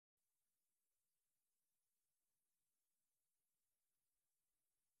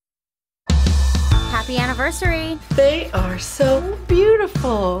Happy anniversary. They are so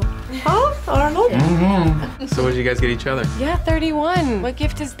beautiful. Huh, Arnold? So what did you guys get each other? Yeah, 31. What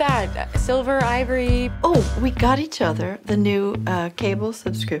gift is that? Silver, ivory. Oh, we got each other the new cable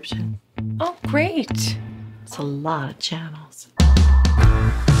subscription. Oh, great. It's a lot of channels.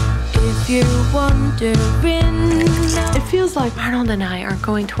 If you're wondering, It feels like Arnold and I aren't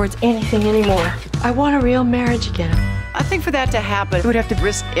going towards anything anymore. I want a real marriage again. I think for that to happen, we would have to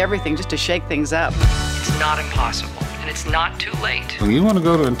risk everything just to shake things up. It's not impossible, and it's not too late. You want to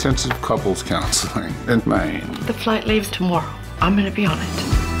go to intensive couples counseling in Maine. The flight leaves tomorrow. I'm gonna be on it.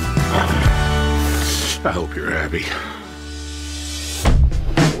 I hope you're happy.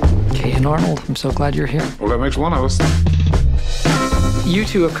 Kay and Arnold, I'm so glad you're here. Well, that makes one of us. You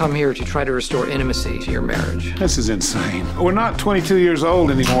two have come here to try to restore intimacy to your marriage. This is insane. We're not 22 years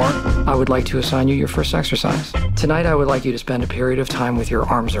old anymore. I would like to assign you your first exercise. Tonight, I would like you to spend a period of time with your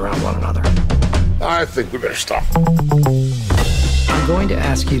arms around one another. I think we better stop. I'm going to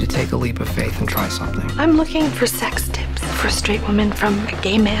ask you to take a leap of faith and try something. I'm looking for sex tips for a straight woman from a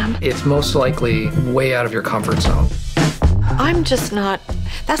gay man. It's most likely way out of your comfort zone. I'm just not,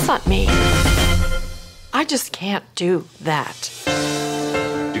 that's not me. I just can't do that.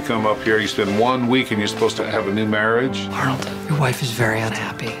 You come up here, you spend 1 week, and you're supposed to have a new marriage. Arnold, your wife is very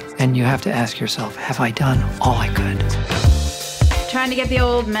unhappy, and you have to ask yourself, have I done all I could? Trying to get the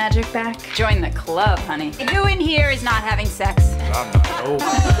old magic back? Join the club, honey. Who in here is not having sex?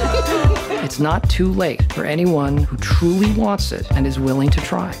 It's not too late for anyone who truly wants it and is willing to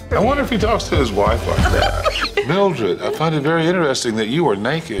try. I wonder if he talks to his wife like that. Mildred, I find it very interesting that you are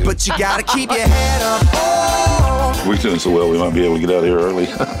naked. But you gotta keep your head up. We're doing so well, we might be able to get out of here early.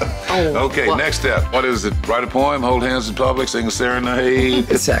 Okay, next step. What is it? Write a poem, hold hands in public, sing a serenade.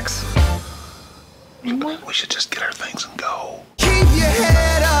 It's sex. We should just get our things and go. Keep your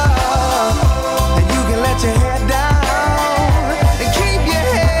head up. And you can let your head down. And keep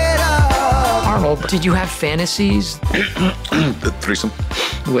your head up. Arnold, did you have fantasies The threesome.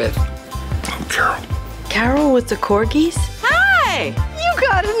 with? Carol. Carol with the corgis? Hi! You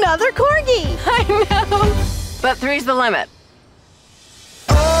got another corgi. I know. But three's the limit.